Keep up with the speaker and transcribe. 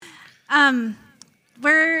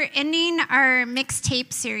We're ending our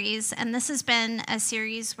mixtape series, and this has been a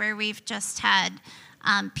series where we've just had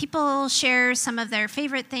people share some of their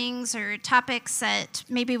favorite things or topics that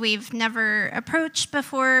maybe we've never approached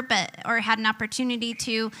before, or had an opportunity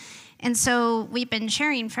to, and so we've been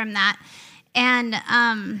sharing from that. And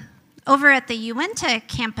over at the Uinta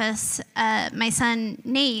campus, my son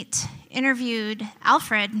Nate interviewed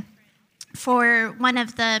Alfred for one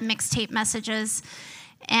of the mixtape messages.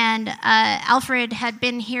 And Alfred had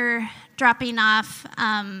been here dropping off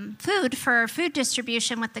food for our food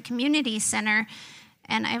distribution with the community center.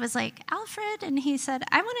 And I was like, Alfred? And he said,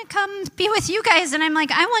 I want to come be with you guys. And I'm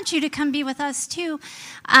like, I want you to come be with us too.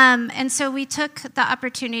 And so we took the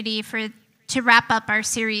opportunity to wrap up our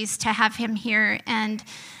series to have him here. And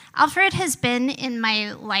Alfred has been in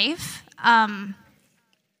my life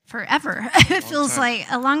forever. It feels like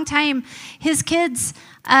a long time. His kids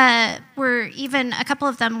were even, a couple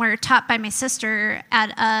of them were taught by my sister at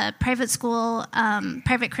a private school,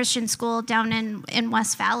 private Christian school down in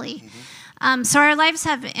West Valley. Mm-hmm. So our lives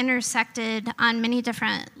have intersected on many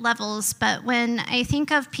different levels, but when I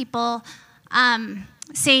think of people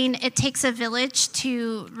saying it takes a village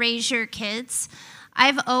to raise your kids,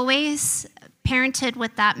 I've always parented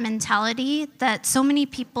with that mentality that so many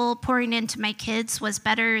people pouring into my kids was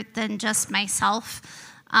better than just myself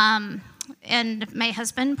and my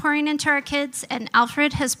husband pouring into our kids. And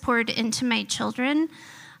Alfred has poured into my children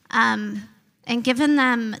and given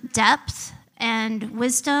them depth and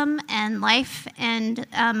wisdom and life and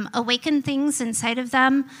awakened things inside of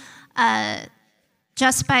them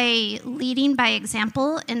just by leading by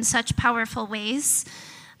example in such powerful ways.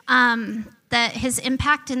 That his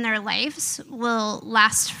impact in their lives will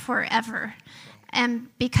last forever. And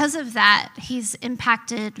because of that, he's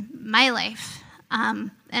impacted my life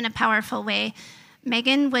in a powerful way.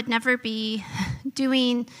 Megan would never be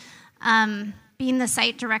being the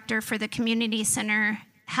site director for the community center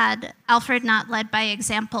had Alfred not led by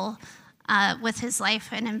example with his life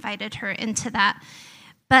and invited her into that.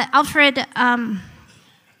 But Alfred,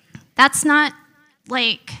 that's not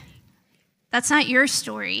your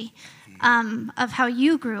story. Of how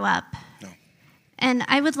you grew up. No. And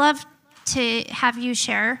I would love to have you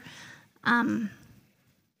share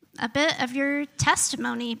a bit of your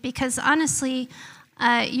testimony, because honestly,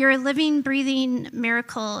 you're a living, breathing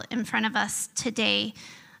miracle in front of us today,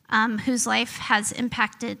 whose life has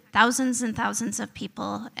impacted thousands and thousands of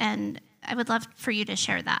people, and I would love for you to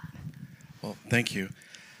share that. Well, thank you.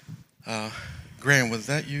 Graham, was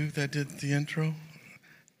that you that did the intro?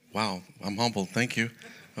 Wow, I'm humbled. Thank you.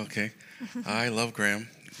 Okay. I love Graham.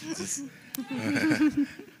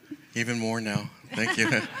 Even more now. Thank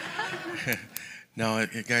you. Now,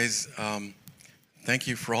 guys, thank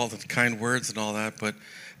you for all the kind words and all that, but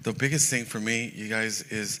the biggest thing for me, you guys,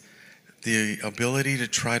 is the ability to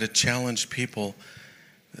try to challenge people.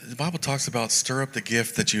 The Bible talks about stir up the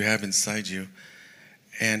gift that you have inside you,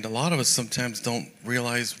 and a lot of us sometimes don't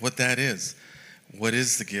realize what that is. What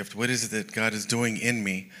is the gift? What is it that God is doing in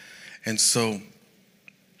me? And so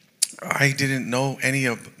I didn't know any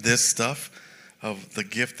of this stuff, of the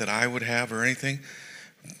gift that I would have or anything,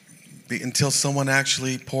 until someone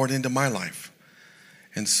actually poured into my life.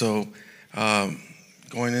 And so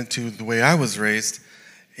going into the way I was raised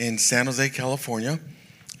in San Jose, California,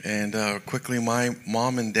 and quickly my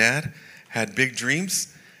mom and dad had big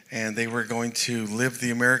dreams, and they were going to live the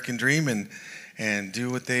American dream and do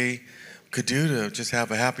what they could do to just have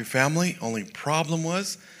a happy family. Only problem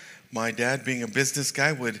was my dad, being a business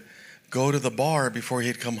guy, would go to the bar before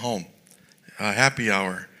he'd come home, a happy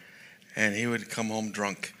hour, and he would come home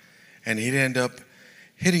drunk. And he'd end up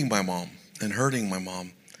hitting my mom and hurting my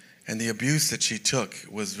mom. And the abuse that she took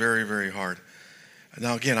was very, very hard.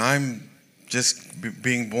 Now, again, I'm just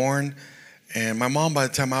being born, and my mom, by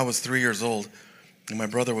the time I was 3 years old, and my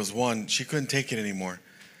brother was 1, she couldn't take it anymore.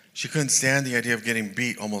 She couldn't stand the idea of getting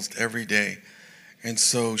beat almost every day. And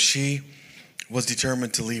so she was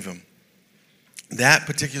determined to leave him. That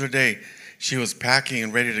particular day, she was packing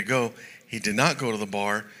and ready to go. He did not go to the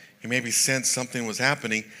bar. He maybe sensed something was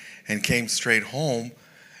happening and came straight home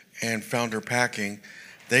and found her packing.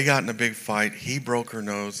 They got in a big fight. He broke her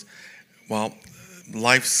nose. Well,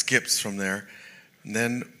 life skips from there. And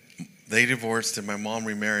then they divorced and my mom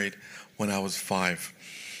remarried when I was 5.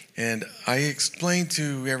 And I explained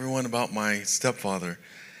to everyone about my stepfather.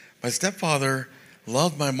 My stepfather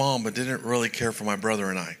loved my mom but didn't really care for my brother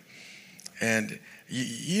and I. And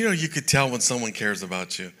you could tell when someone cares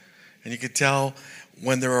about you. And you could tell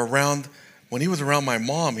when they're around. When he was around my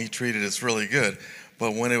mom, he treated us really good.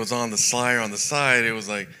 But when it was on the sly or on the side, it was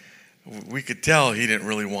like we could tell he didn't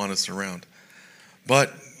really want us around.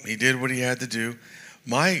 But he did what he had to do.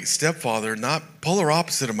 My stepfather, not polar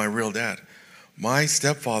opposite of my real dad. My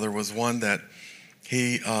stepfather was one that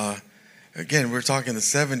he, again, we're talking the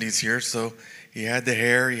 70s here, so he had the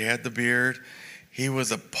hair, he had the beard. He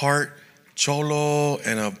was a part cholo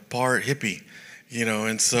and a part hippie,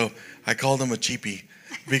 and so I called him a cheapie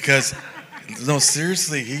because, no,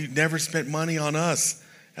 seriously, he never spent money on us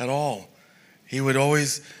at all. He would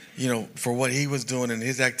always, for what he was doing and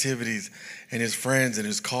his activities and his friends and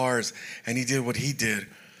his cars, and he did what he did.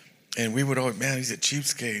 And we would always, man, he's a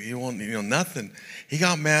cheapskate. He won't, nothing. He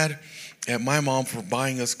got mad at my mom for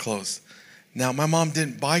buying us clothes. Now, my mom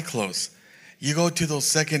didn't buy clothes. You go to those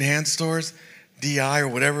secondhand stores, DI or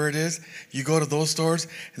whatever it is, you go to those stores,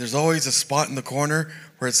 and there's always a spot in the corner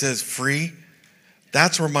where it says free.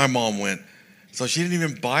 That's where my mom went. So she didn't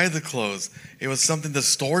even buy the clothes. It was something the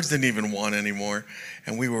stores didn't even want anymore,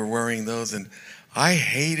 and we were wearing those. And I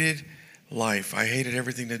hated life. I hated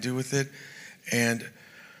everything to do with it. And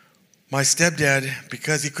my stepdad,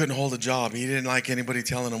 because he couldn't hold a job, he didn't like anybody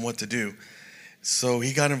telling him what to do. So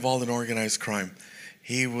he got involved in organized crime.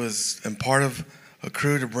 He was part of a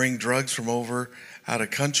crew to bring drugs from out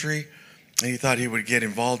of country, and he thought he would get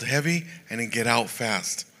involved heavy and then get out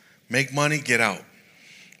fast. Make money, get out.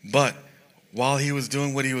 But while he was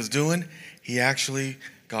doing what he was doing, he actually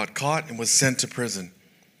got caught and was sent to prison.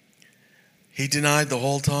 He denied the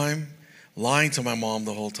whole time, lying to my mom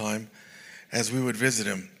the whole time as we would visit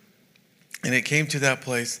him. And it came to that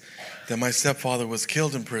place that my stepfather was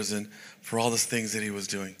killed in prison for all the things that he was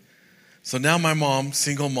doing. So now my mom,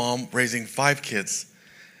 single mom, raising 5 kids,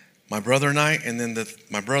 my brother and I, and then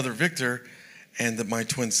my brother Victor and my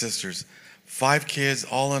twin sisters. 5 kids,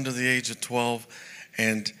 all under the age of 12,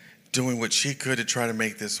 and doing what she could to try to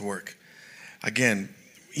make this work. Again,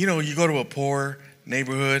 you go to a poor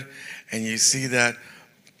neighborhood and you see that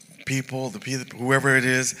people, whoever it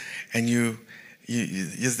is, and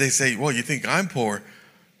they say, well, you think I'm poor?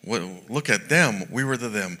 Well, look at them. We were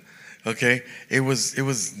them. Okay? It was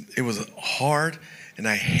hard, and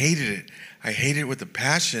I hated it. I hated it with the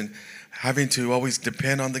passion, having to always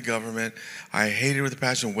depend on the government. I hated it with the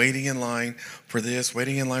passion, waiting in line for this,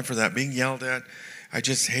 waiting in line for that, being yelled at. I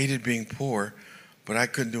just hated being poor, but I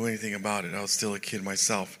couldn't do anything about it. I was still a kid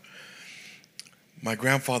myself. My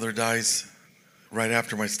grandfather dies right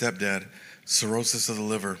after my stepdad, cirrhosis of the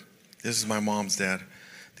liver. This is my mom's dad,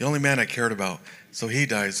 the only man I cared about. So he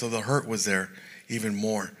died, so the hurt was there even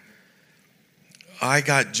more. I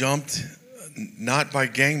got jumped, not by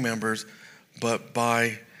gang members, but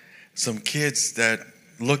by some kids that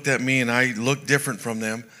looked at me and I looked different from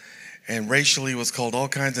them, and racially was called all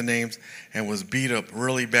kinds of names and was beat up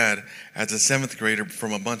really bad as a 7th grader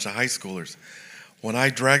from a bunch of high schoolers. When I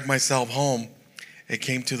dragged myself home, it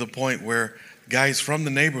came to the point where guys from the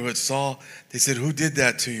neighborhood they said, who did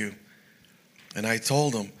that to you? And I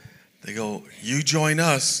told them, they go, you join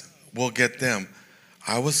us, we'll get them.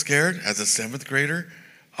 I was scared as a 7th grader.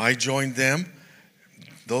 I joined them.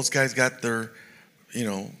 Those guys got their,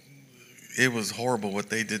 it was horrible what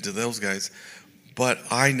they did to those guys. But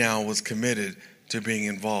I now was committed to being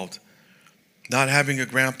involved. Not having a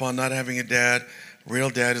grandpa, not having a dad, real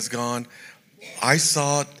dad is gone. I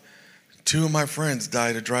saw 2 of my friends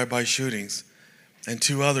die to drive-by shootings and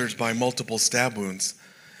 2 others by multiple stab wounds.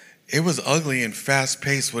 It was ugly and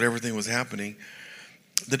fast-paced what everything was happening.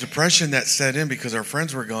 The depression that set in because our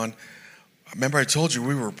friends were gone, remember I told you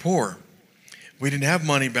we were poor. We didn't have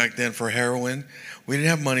money back then for heroin. We didn't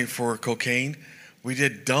have money for cocaine. We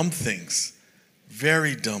did dumb things,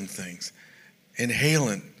 very dumb things.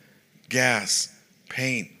 Inhalant, gas,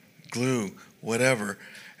 paint, glue, whatever.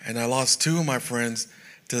 And I lost 2 of my friends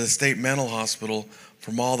to the state mental hospital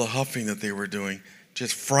from all the huffing that they were doing.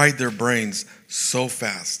 Just fried their brains so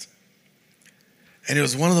fast. And it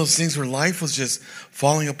was one of those things where life was just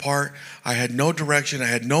falling apart. I had no direction. I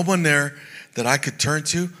had no one there that I could turn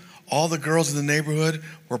to. All the girls in the neighborhood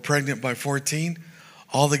were pregnant by 14.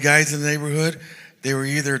 All the guys in the neighborhood, they were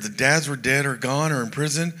either the dads were dead or gone or in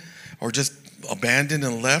prison or just abandoned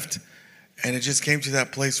and left. And it just came to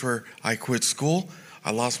that place where I quit school.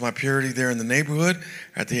 I lost my purity there in the neighborhood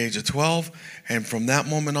at the age of 12. And from that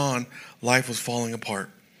moment on, life was falling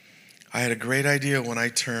apart. I had a great idea when I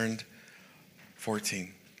turned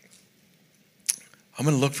 14. I'm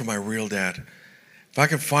going to look for my real dad. If I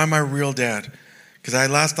can find my real dad, because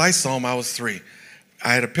last I saw him, I was 3.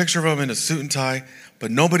 I had a picture of him in a suit and tie, but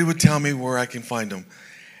nobody would tell me where I can find him.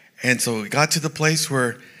 And so it got to the place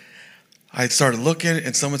where I started looking,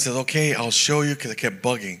 and someone said, okay, I'll show you, because I kept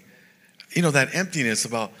bugging. That emptiness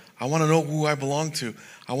about, I want to know who I belong to.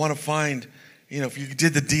 I want to find, if you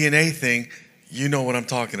did the DNA thing, you know what I'm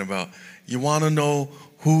talking about. You want to know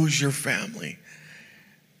Who's your family?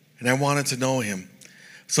 And I wanted to know him.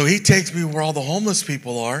 So he takes me where all the homeless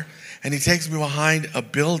people are, and he takes me behind a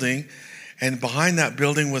building, and behind that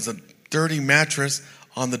building was a dirty mattress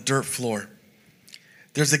on the dirt floor.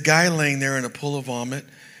 There's a guy laying there in a pool of vomit.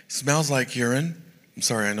 Smells like urine. I'm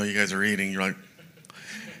sorry, I know you guys are eating. You're like,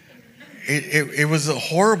 it was a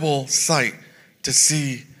horrible sight to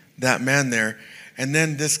see that man there. And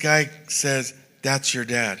then this guy says, "That's your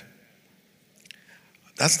dad."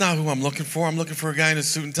 That's not who I'm looking for. I'm looking for a guy in a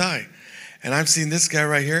suit and tie. And I've seen this guy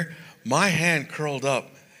right here. My hand curled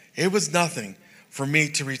up. It was nothing for me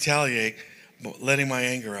to retaliate, but letting my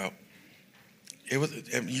anger out. It was.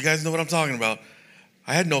 You guys know what I'm talking about.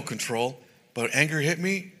 I had no control, but anger hit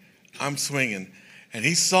me. I'm swinging. And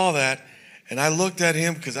he saw that, and I looked at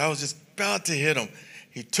him because I was just about to hit him.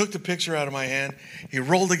 He took the picture out of my hand. He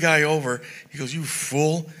rolled the guy over. He goes, "You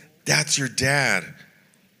fool, that's your dad."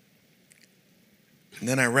 And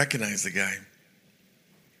then I recognized the guy.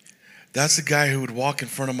 That's the guy who would walk in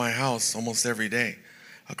front of my house almost every day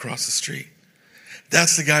across the street.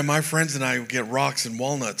 That's the guy my friends and I would get rocks and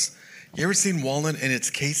walnuts. You ever seen walnut in its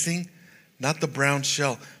casing? Not the brown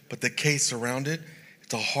shell, but the case around it.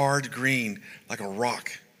 It's a hard green, like a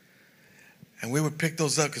rock. And we would pick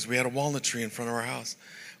those up because we had a walnut tree in front of our house.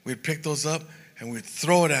 We'd pick those up and we'd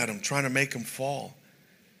throw it at him, trying to make him fall.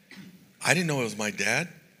 I didn't know it was my dad.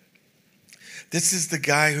 This is the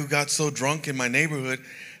guy who got so drunk in my neighborhood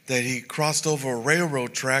that he crossed over a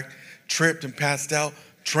railroad track, tripped and passed out.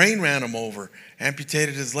 Train ran him over,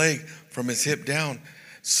 amputated his leg from his hip down.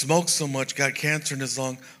 Smoked so much, got cancer in his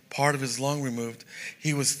lung, part of his lung removed.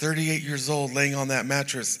 He was 38 years old, laying on that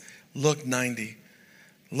mattress, looked 90,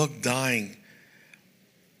 looked dying.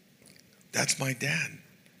 That's my dad.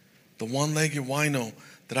 The one-legged wino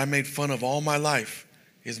that I made fun of all my life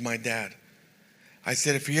is my dad. I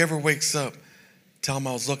said, if he ever wakes up, tell him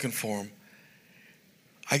I was looking for him.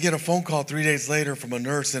 I get a phone call 3 days later from a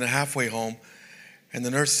nurse in a halfway home, and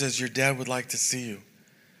the nurse says, "Your dad would like to see you."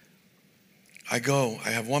 I go.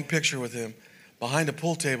 I have one picture with him behind a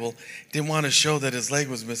pool table. Didn't want to show that his leg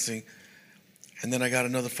was missing. And then I got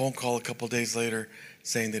another phone call a couple days later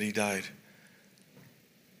saying that he died.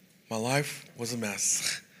 My life was a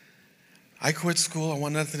mess. I quit school. I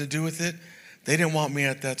wanted nothing to do with it. They didn't want me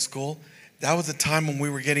at that school. That was a time when we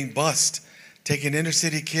were getting bused, taking inner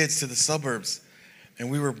city kids to the suburbs. And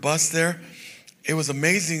we were bused there. It was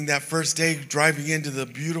amazing that first day driving into the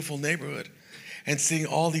beautiful neighborhood and seeing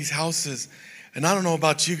all these houses. And I don't know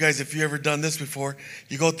about you guys, if you've ever done this before.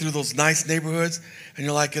 You go through those nice neighborhoods and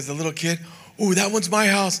you're like, as a little kid, "Ooh, that one's my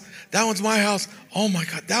house. That one's my house. Oh my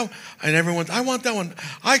God, and everyone's, I want that one.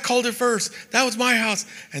 I called it first. That was my house."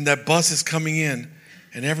 And that bus is coming in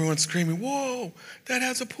and everyone's screaming, "Whoa, that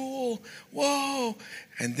has a pool. Whoa."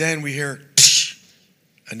 And then we hear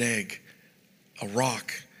an egg, a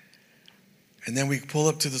rock. And then we pull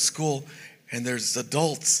up to the school and there's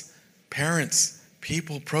adults, parents,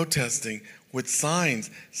 people protesting with signs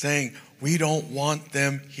saying, "We don't want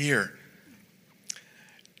them here."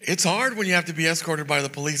 It's hard when you have to be escorted by the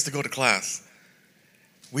police to go to class.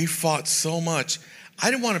 We fought so much.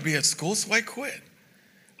 I didn't want to be at school, so I quit.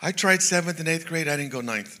 I tried 7th and 8th grade. I didn't go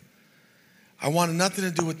 9th. I wanted nothing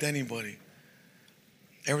to do with anybody.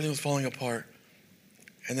 Everything was falling apart.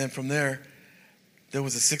 And then from there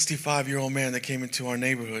was a 65-year-old man that came into our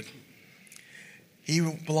neighborhood. He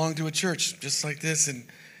belonged to a church just like this, and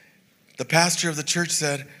the pastor of the church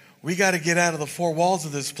said, "We got to get out of the four walls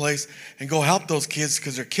of this place and go help those kids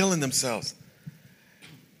because they're killing themselves."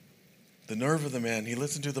 The nerve of the man. He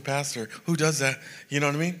listened to the pastor. Who does that? You know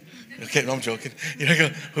what I mean? Okay, no, I'm joking. You know,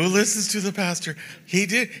 who listens to the pastor? He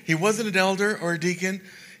did. He wasn't an elder or a deacon.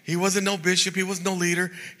 He wasn't no bishop. He was no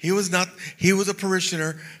leader. He was a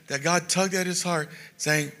parishioner that God tugged at his heart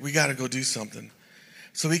saying, "We got to go do something."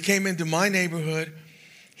 So he came into my neighborhood.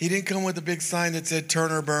 He didn't come with a big sign that said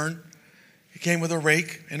 "Turn or Burn." He came with a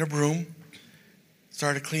rake and a broom,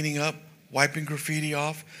 started cleaning up, wiping graffiti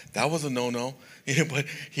off. That was a no-no. But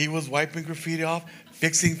he was wiping graffiti off,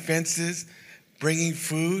 fixing fences, bringing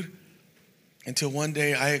food, until one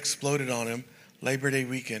day I exploded on him, Labor Day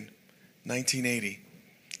weekend, 1980.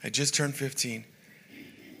 I just turned 15.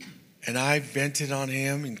 And I vented on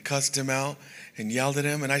him and cussed him out and yelled at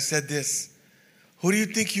him. And I said this, "Who do you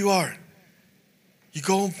think you are? You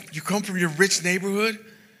come from your rich neighborhood?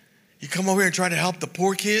 You come over here and try to help the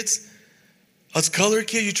poor kids? Us colored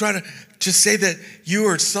kids, you try to just say that you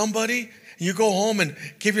are somebody? And you go home and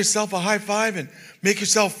give yourself a high five and make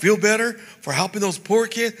yourself feel better for helping those poor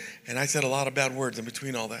kids?" And I said a lot of bad words in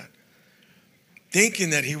between all that, thinking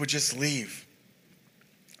that he would just leave.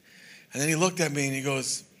 And then he looked at me and he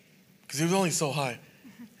goes, because he was only so high,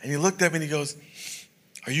 And he looked at me and he goes,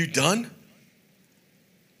 "Are you done?"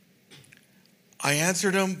 I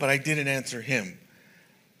answered him, but I didn't answer him.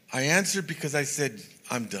 I answered because I said,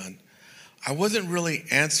 "I'm done." I wasn't really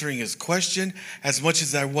answering his question as much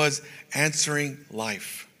as I was answering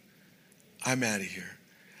life. I'm out of here.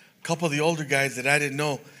 A couple of the older guys that I didn't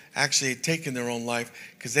know actually had taken their own life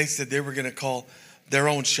because they said they were going to call their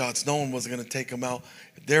own shots. No one was going to take them out.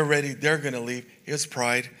 If they're ready, they're going to leave. It was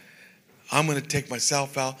pride. I'm going to take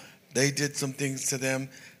myself out. They did some things to them.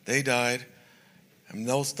 They died. And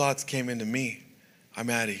those thoughts came into me. I'm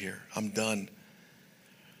out of here. I'm done.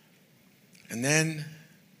 And then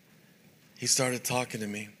he started talking to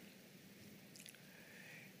me.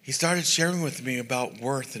 He started sharing with me about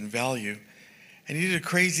worth and value. And he did a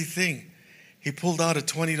crazy thing. He pulled out a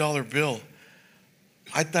 $20 bill.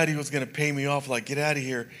 I thought he was going to pay me off, like, "Get out of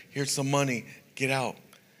here. Here's some money. Get out."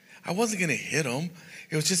 I wasn't going to hit him.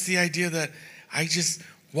 It was just the idea that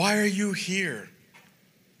why are you here?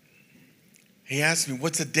 He asked me,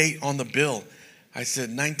 "What's the date on the bill?" I said,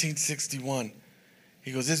 1961.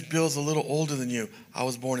 He goes, "This bill's a little older than you." I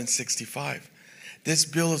was born in 65. "This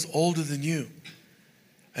bill is older than you.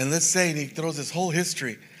 And let's say," and he throws his whole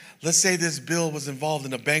history. "Let's say this bill was involved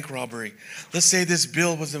in a bank robbery. Let's say this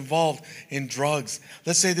bill was involved in drugs.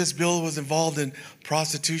 Let's say this bill was involved in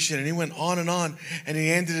prostitution." And he went on, and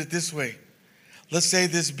he ended it this way. "Let's say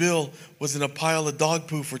this bill was in a pile of dog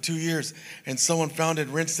poo for 2 years, and someone found it,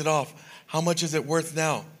 rinsed it off. How much is it worth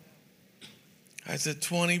now?" I said,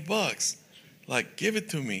 $20. Like, give it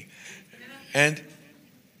to me. And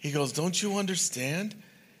he goes, "Don't you understand?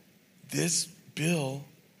 This bill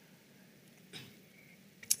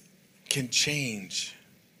can change.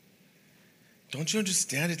 Don't you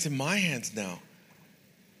understand? It's in my hands now.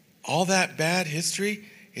 All that bad history,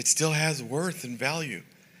 it still has worth and value.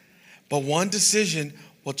 But one decision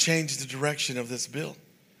will change the direction of this bill."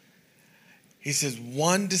 He says,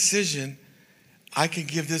 "One decision, I can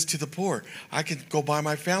give this to the poor. I could go buy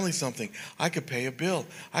my family something. I could pay a bill.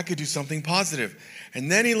 I could do something positive."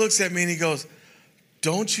 And then he looks at me and he goes,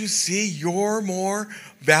 "Don't you see you're more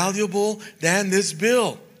valuable than this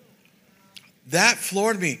bill?" That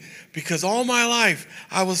floored me because all my life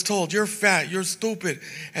I was told, "You're fat, you're stupid,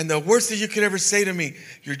 and the worst that you could ever say to me,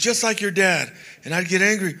 you're just like your dad." And I'd get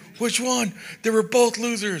angry. Which one? They were both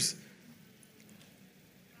losers.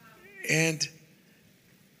 And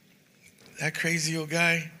that crazy old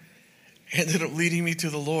guy ended up leading me to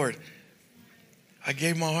the Lord. I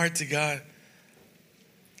gave my heart to God.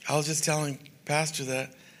 I was just telling Pastor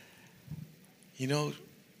that,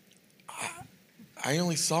 I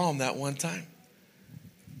only saw him that one time.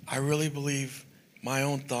 I really believe my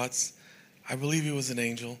own thoughts. I believe he was an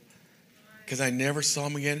angel because I never saw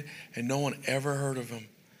him again and no one ever heard of him.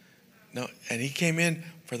 No, and he came in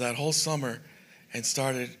for that whole summer and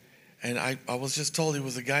started, and I was just told he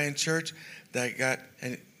was a guy in church that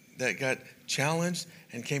got challenged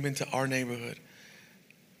and came into our neighborhood.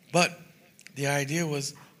 But the idea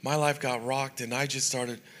was my life got rocked and I just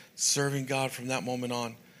started serving God from that moment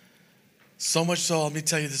on. So much so, let me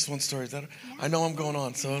tell you this one story. I know I'm going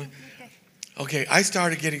on. So, okay, I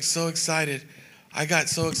started getting so excited. I got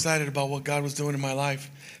so excited about what God was doing in my life.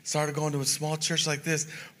 Started going to a small church like this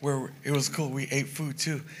where it was cool. We ate food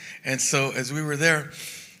too. And so as we were there,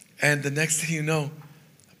 and the next thing you know,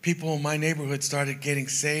 people in my neighborhood started getting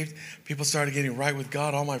saved. People started getting right with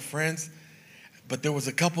God, all my friends. But there was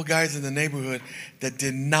a couple guys in the neighborhood that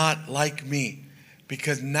did not like me.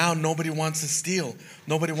 Because now nobody wants to steal.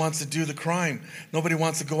 Nobody wants to do the crime. Nobody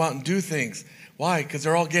wants to go out and do things. Why? Because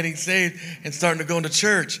they're all getting saved and starting to go into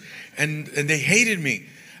church. And they hated me.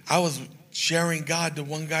 I was sharing God to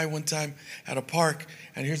one guy one time at a park.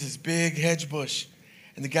 And here's this big hedge bush.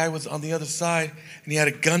 And the guy was on the other side. And he had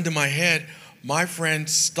a gun to my head. My friend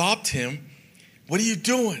stopped him. "What are you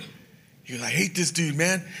doing?" He goes, "I hate this dude,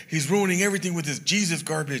 man. He's ruining everything with his Jesus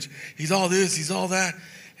garbage. He's all this. He's all that." And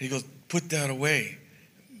he goes, "Put that away."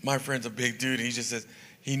 My friend's a big dude. He just says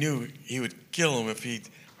he knew he would kill him if he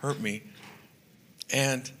hurt me.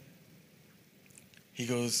 And he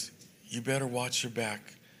goes, "You better watch your back.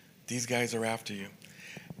 These guys are after you."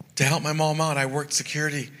 To help my mom out, I worked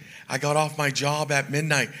security. I got off my job at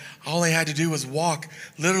midnight. All I had to do was walk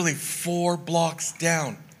literally 4 blocks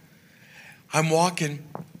down. I'm walking,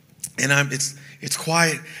 and it's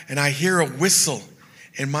quiet, and I hear a whistle.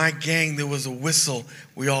 In my gang, there was a whistle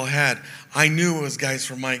we all had. I knew it was guys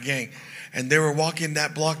from my gang. And they were walking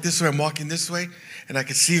that block this way. I'm walking this way. And I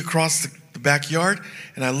could see across the backyard.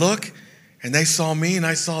 And I look. And they saw me and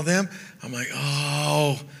I saw them. I'm like,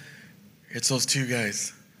 oh, it's those 2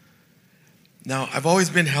 guys. Now, I've always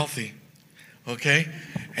been healthy. Okay?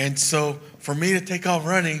 And so for me to take off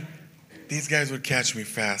running, these guys would catch me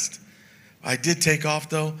fast. I did take off,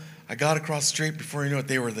 though. I got across the street before you knew it,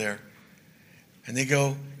 they were there. And they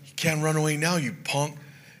go, you can't run away now, you punk.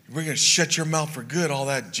 We're going to shut your mouth for good, all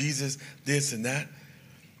that Jesus, this and that.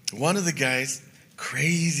 One of the guys,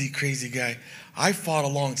 crazy guy, I fought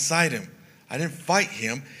alongside him. I didn't fight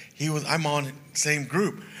him. I'm on the same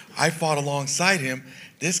group. I fought alongside him.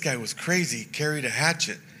 This guy was crazy, carried a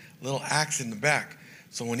hatchet, a little axe in the back.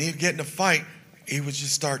 So when he'd get in a fight, he would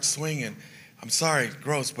just start swinging. I'm sorry,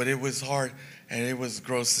 gross, but it was hard, and it was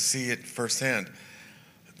gross to see it firsthand.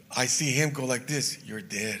 I see him go like this, you're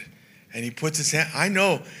dead. And he puts his hand, I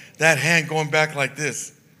know that hand going back like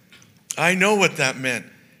this. I know what that meant.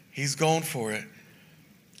 He's going for it.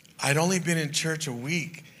 I'd only been in church a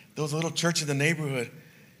week. There was a little church in the neighborhood.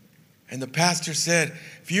 And the pastor said,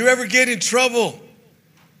 if you ever get in trouble,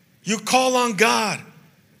 you call on God.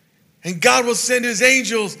 And God will send his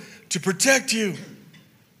angels to protect you.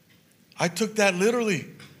 I took that literally.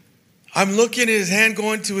 I'm looking at his hand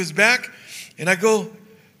going to his back. And I go,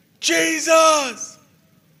 Jesus!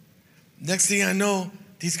 Next thing I know,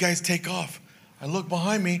 these guys take off. I look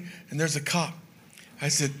behind me, and there's a cop. I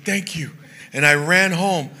said, thank you. And I ran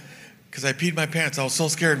home because I peed my pants. I was so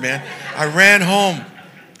scared, man. I ran home.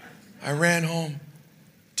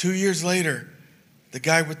 2 years later, the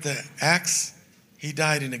guy with the axe, he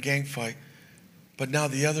died in a gang fight. But now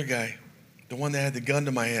the other guy, the one that had the gun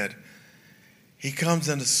to my head, he comes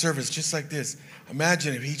into service just like this.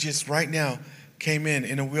 Imagine if he just right now came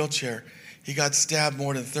in a wheelchair. He got stabbed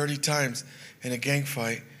more than 30 times in a gang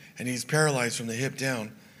fight, and he's paralyzed from the hip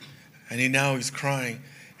down. And he's crying,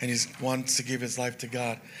 and he wants to give his life to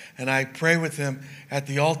God. And I pray with him at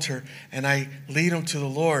the altar, and I lead him to the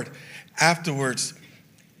Lord. Afterwards,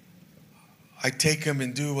 I take him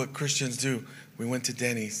and do what Christians do. We went to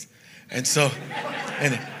Denny's. And so,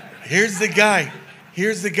 and here's the guy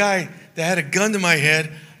that had a gun to my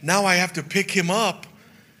head. Now I have to pick him up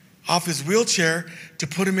off his wheelchair to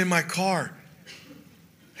put him in my car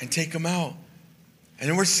and take him out. And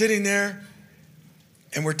then we're sitting there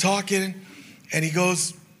and we're talking, and he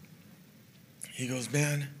goes,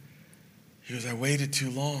 man, I waited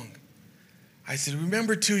too long. I said,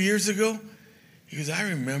 remember 2 years ago? He goes, I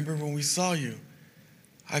remember when we saw you.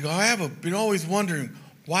 I go, I have been always wondering,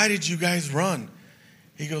 why did you guys run?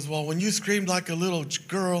 He goes, well, when you screamed like a little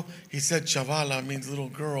girl, he said chavala means little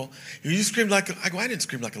girl. You screamed like, I go, I didn't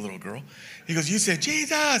scream like a little girl. He goes, you said,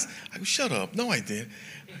 Jesus. I go, shut up. No, I did.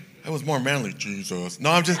 I was more manly, Jesus.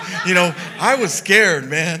 No, I'm just, I was scared,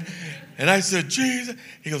 man. And I said, Jesus.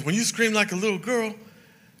 He goes, when you screamed like a little girl,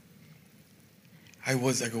 I go,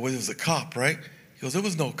 well, it was a cop, right? He goes, there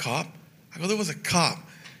was no cop. I go, there was a cop.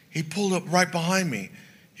 He pulled up right behind me.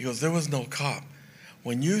 He goes, there was no cop.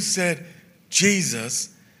 When you said Jesus,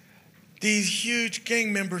 these huge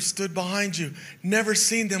gang members stood behind you. Never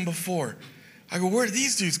seen them before. I go, where did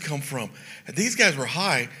these dudes come from? And these guys were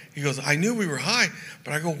high. He goes, I knew we were high,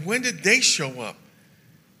 but I go, when did they show up?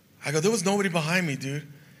 I go, there was nobody behind me, dude.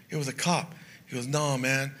 It was a cop. He goes, no,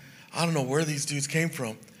 man, I don't know where these dudes came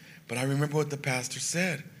from, but I remember what the pastor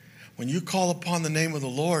said. When you call upon the name of the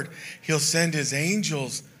Lord, he'll send his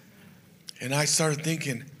angels. And I started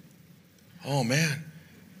thinking, oh, man,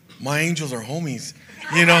 my angels are homies,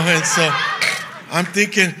 and so I'm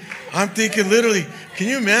thinking literally, can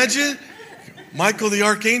you imagine Michael the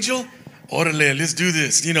archangel? Orale, let's do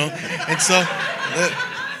this, and so,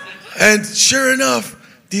 and sure enough,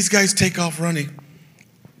 these guys take off running.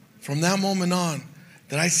 From that moment on,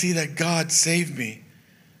 that I see that God saved me,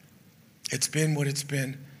 it's been what it's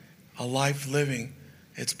been, a life living.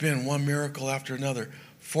 It's been one miracle after another.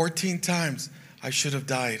 14 times I should have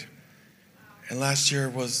died. And last year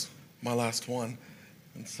was my last one.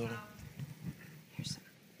 And so, here's some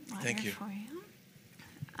thank you. For you.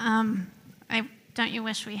 Don't you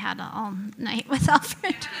wish we had all night with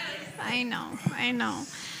Alfred? I know.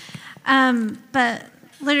 But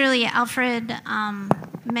literally, Alfred,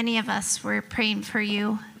 many of us were praying for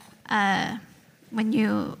you when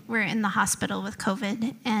you were in the hospital with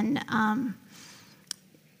COVID. And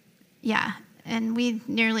and we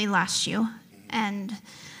nearly lost you. And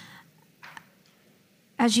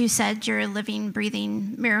as you said, you're a living,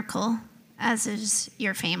 breathing miracle, as is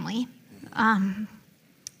your family.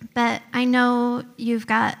 But I know you've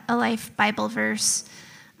got a life Bible verse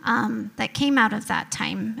that came out of that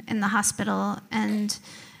time in the hospital, and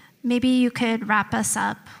maybe you could wrap us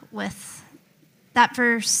up with that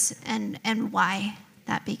verse and why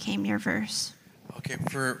that became your verse. Okay,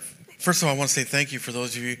 first of all, I want to say thank you for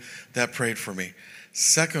those of you that prayed for me.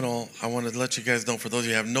 Second of all, I want to let you guys know, for those of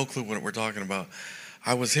you who have no clue what we're talking about,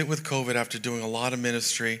 I was hit with COVID after doing a lot of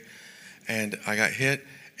ministry, and I got hit,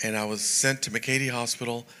 and I was sent to McCady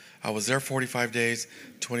Hospital. I was there 45 days,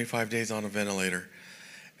 25 days on a ventilator.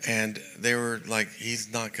 And they were like,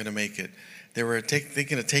 he's not going to make it. They were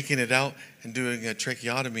thinking of taking it out and doing a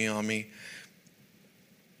tracheotomy on me.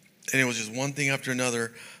 And it was just one thing after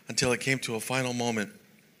another until it came to a final moment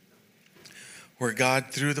where God,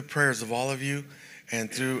 through the prayers of all of you and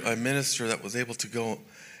through a minister that was able to go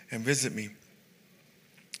and visit me,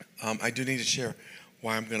 I do need to share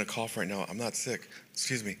why I'm going to cough right now. I'm not sick.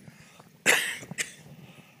 Excuse me.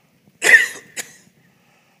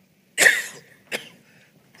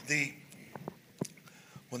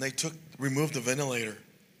 When they removed the ventilator,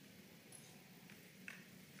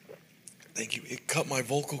 thank you, it cut my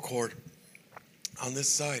vocal cord on this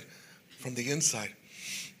side from the inside.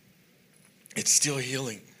 It's still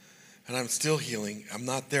healing, and I'm still healing. I'm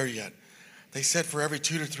not there yet. They said for every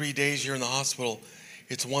 2 to 3 days you're in the hospital,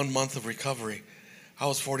 it's 1 month of recovery. I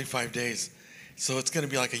was 45 days, so it's going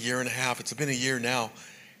to be like a year and a half. It's been a year now,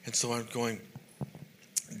 and so I'm going,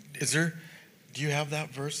 do you have that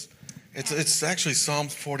verse? It's actually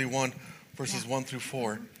Psalms 41, verses 1 through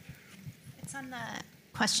 4. It's on the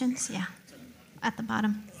questions, at the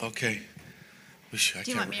bottom. Okay. Do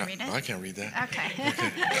you want me to read it? I can't read that. Okay.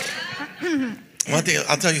 One thing,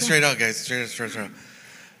 I'll tell you straight out, guys. Straight out.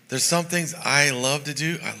 There's some things I love to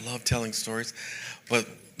do. I love telling stories, but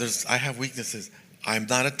I have weaknesses. I'm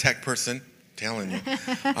not a tech person, telling you.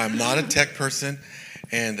 I'm not a tech person,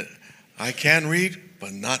 and I can read,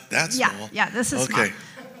 but not that small. Yeah, this is small.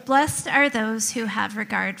 Blessed are those who have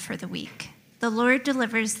regard for the weak. The Lord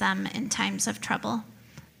delivers them in times of trouble.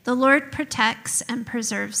 The Lord protects and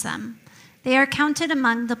preserves them. They are counted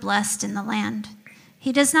among the blessed in the land.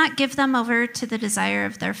 He does not give them over to the desire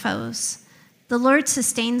of their foes. The Lord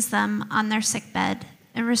sustains them on their sick bed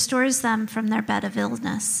and restores them from their bed of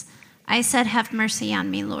illness. I said, have mercy on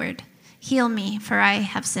me, Lord. Heal me, for I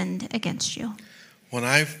have sinned against you. When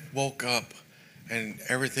I woke up and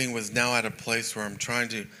everything was now at a place where I'm trying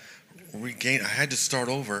to regain, I had to start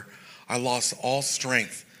over. I lost all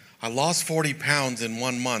strength. I lost 40 pounds in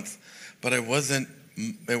 1 month, but it wasn't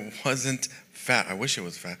fat. I wish it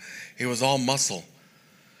was fat. It was all muscle.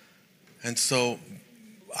 And so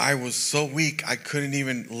I was so weak, I couldn't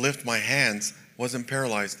even lift my hands, wasn't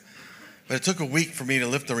paralyzed. But it took a week for me to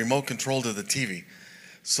lift the remote control to the TV.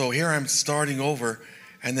 So here I'm starting over,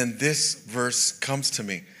 and then this verse comes to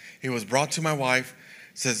me. It was brought to my wife.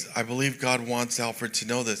 It says, I believe God wants Alfred to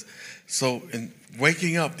know this. So in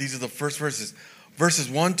waking up, these are the first verses. Verses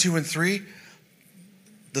 1, 2, and 3,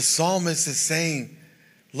 the psalmist is saying,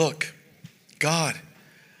 look, God,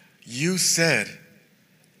 you said.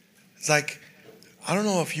 It's like, I don't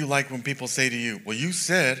know if you like when people say to you, well, you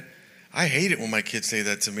said. I hate it when my kids say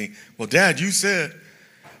that to me. Well, Dad, you said.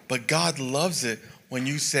 But God loves it when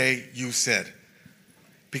you say, you said.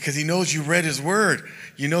 Because he knows you read his word.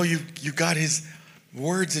 You know you got his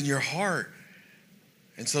words in your heart.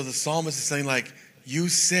 And so the psalmist is saying, like, you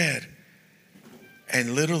said.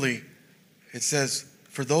 And literally, it says,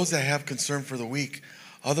 for those that have concern for the weak.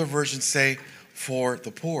 Other versions say, for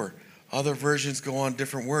the poor. Other versions go on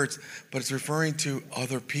different words, but it's referring to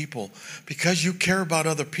other people. Because you care about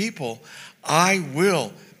other people, I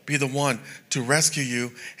will be the one to rescue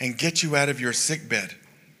you and get you out of your sick bed.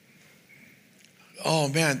 Oh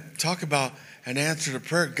man, talk about an answer to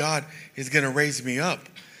prayer. God is going to raise me up.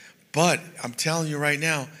 But I'm telling you right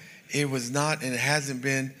now, it was not and it hasn't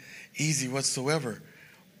been easy whatsoever.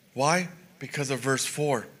 Why? Because of verse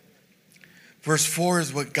 4. Verse 4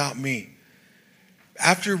 is what got me.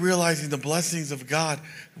 After realizing the blessings of God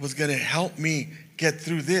was going to help me get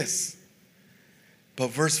through this. But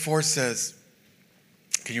verse 4 says,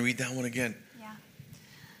 can you read that one again? Yeah.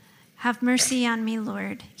 Have mercy on me,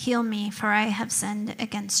 Lord. Heal me, for I have sinned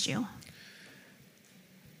against you.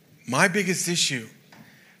 My biggest issue,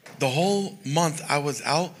 the whole month I was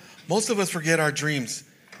out, most of us forget our dreams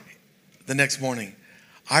the next morning.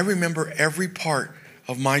 I remember every part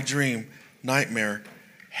of my dream, nightmare,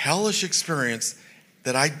 hellish experience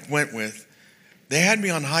that I went with. They had me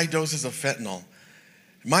on high doses of fentanyl.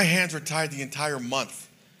 My hands were tied the entire month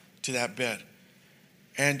to that bed.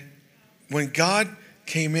 And when God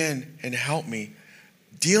came in and helped me,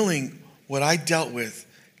 dealing what I dealt with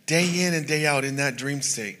day in and day out in that dream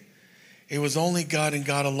state, it was only God and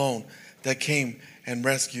God alone that came and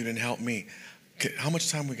rescued and helped me. How much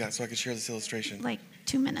time we got so I can share this illustration? Like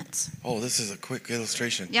 2 minutes. Oh, this is a quick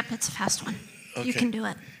illustration. Yep, it's a fast one. Okay. You can do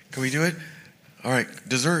it. Can we do it? All right,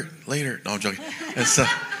 dessert later. No, I'm joking. And so,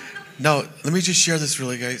 no, let me just share this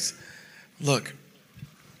really, guys. Look,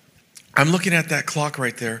 I'm looking at that clock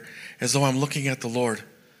right there as though I'm looking at the Lord.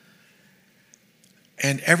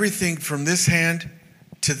 And everything from this hand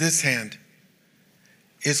to this hand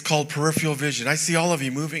is called peripheral vision. I see all of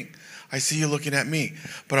you moving. I see you looking at me,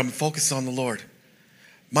 but I'm focused on the Lord.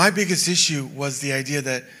 My biggest issue was the idea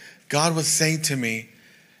that God was saying to me,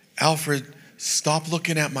 Alfred, stop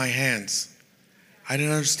looking at my hands. I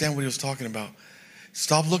didn't understand what he was talking about.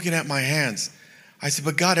 Stop looking at my hands. I said,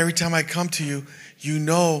 but God, every time I come to you, you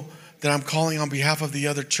know that I'm calling on behalf of the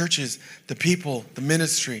other churches, the people, the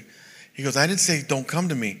ministry. He goes, I didn't say don't come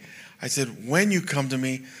to me. I said, when you come to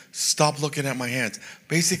me, stop looking at my hands.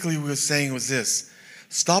 Basically, what he was saying was this: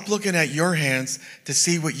 stop looking at your hands to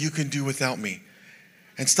see what you can do without me.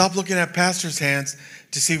 And stop looking at Pastor's hands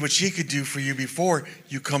to see what she could do for you before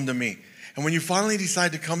you come to me. And when you finally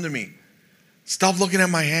decide to come to me, stop looking at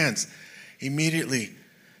my hands. Immediately,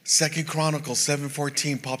 2 Chronicles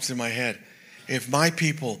 7:14 pops in my head. If my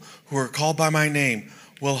people who are called by my name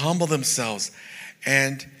will humble themselves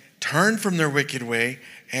and turn from their wicked way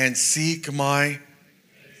and seek my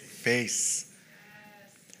face.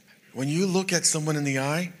 When you look at someone in the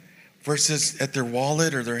eye versus at their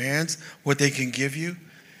wallet or their hands, what they can give you,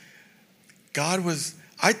 I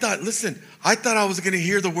thought I was going to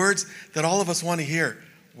hear the words that all of us want to hear.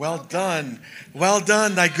 Well done,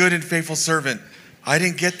 thy good and faithful servant. I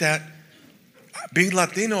didn't get that. Being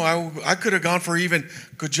Latino, I could have gone for even,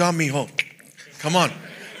 good job, mijo. Come on.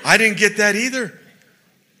 I didn't get that either.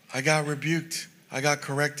 I got rebuked. I got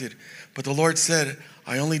corrected. But the Lord said,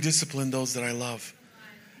 I only discipline those that I love.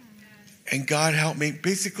 And God helped me.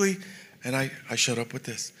 Basically, and I shut up with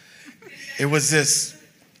this. It was this.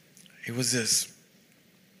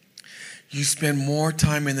 You spend more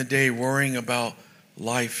time in the day worrying about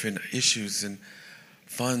life and issues and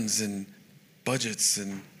funds and budgets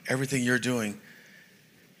and everything you're doing.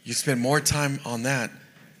 You spend more time on that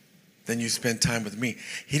than you spend time with me.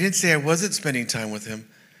 He didn't say I wasn't spending time with him,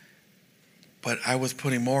 but I was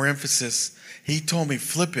putting more emphasis. He told me,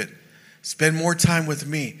 flip it. Spend more time with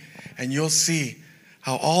me, and you'll see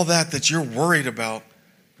how all that you're worried about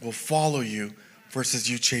will follow you versus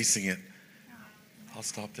you chasing it. I'll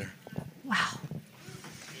stop there. Wow.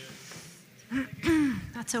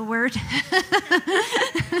 That's a word.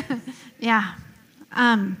 Yeah.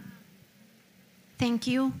 Thank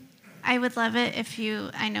you. I would love it if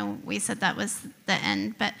you, I know we said that was the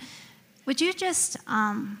end, but would you just,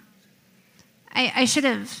 I should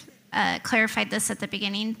have clarified this at the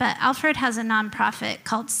beginning, but Alfred has a nonprofit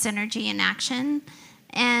called Synergy in Action,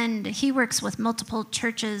 and he works with multiple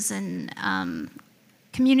churches and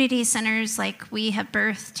community centers like we have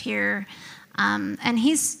birthed here, and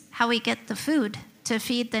he's how we get the food to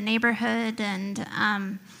feed the neighborhood, and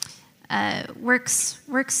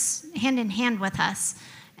works hand in hand with us.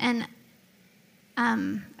 And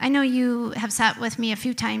I know you have sat with me a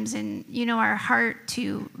few times, and you know our heart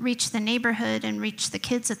to reach the neighborhood and reach the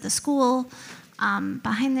kids at the school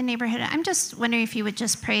behind the neighborhood. I'm just wondering if you would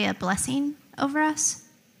just pray a blessing over us.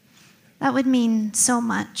 That would mean so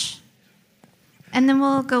much. And then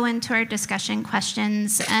we'll go into our discussion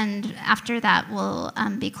questions, and after that we'll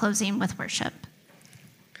be closing with worship.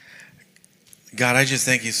 God, I just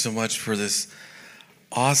thank you so much for this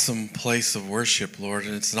awesome place of worship, Lord.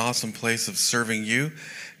 And it's an awesome place of serving you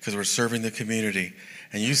because we're serving the community.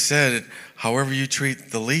 And you said, however you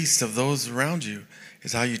treat the least of those around you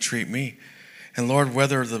is how you treat me. And Lord,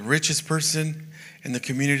 whether the richest person in the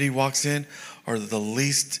community walks in or the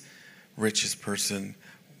least richest person,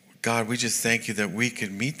 God, we just thank you that we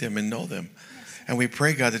can meet them and know them. Yes. And we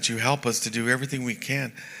pray, God, that you help us to do everything we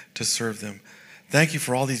can to serve them. Thank you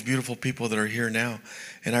for all these beautiful people that are here now.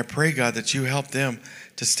 And I pray, God, that you help them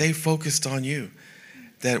to stay focused on you,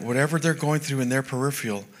 that whatever they're going through in their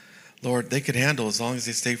peripheral, Lord, they could handle as long as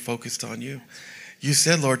they stay focused on you. You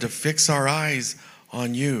said, Lord, to fix our eyes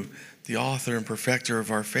on you, the author and perfecter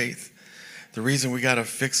of our faith. The reason we got to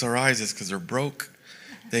fix our eyes is because they're broke.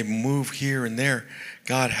 They move here and there.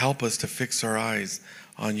 God, help us to fix our eyes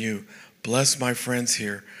on you. Bless my friends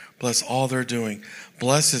here. Bless all they're doing.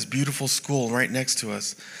 Bless this beautiful school right next to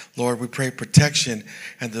us. Lord, we pray protection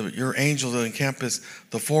and your angel to encompass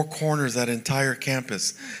the four corners of that entire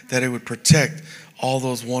campus, that it would protect all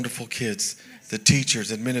those wonderful kids, the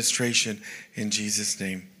teachers, administration, in Jesus'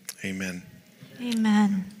 name. Amen.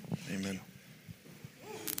 Amen. Amen.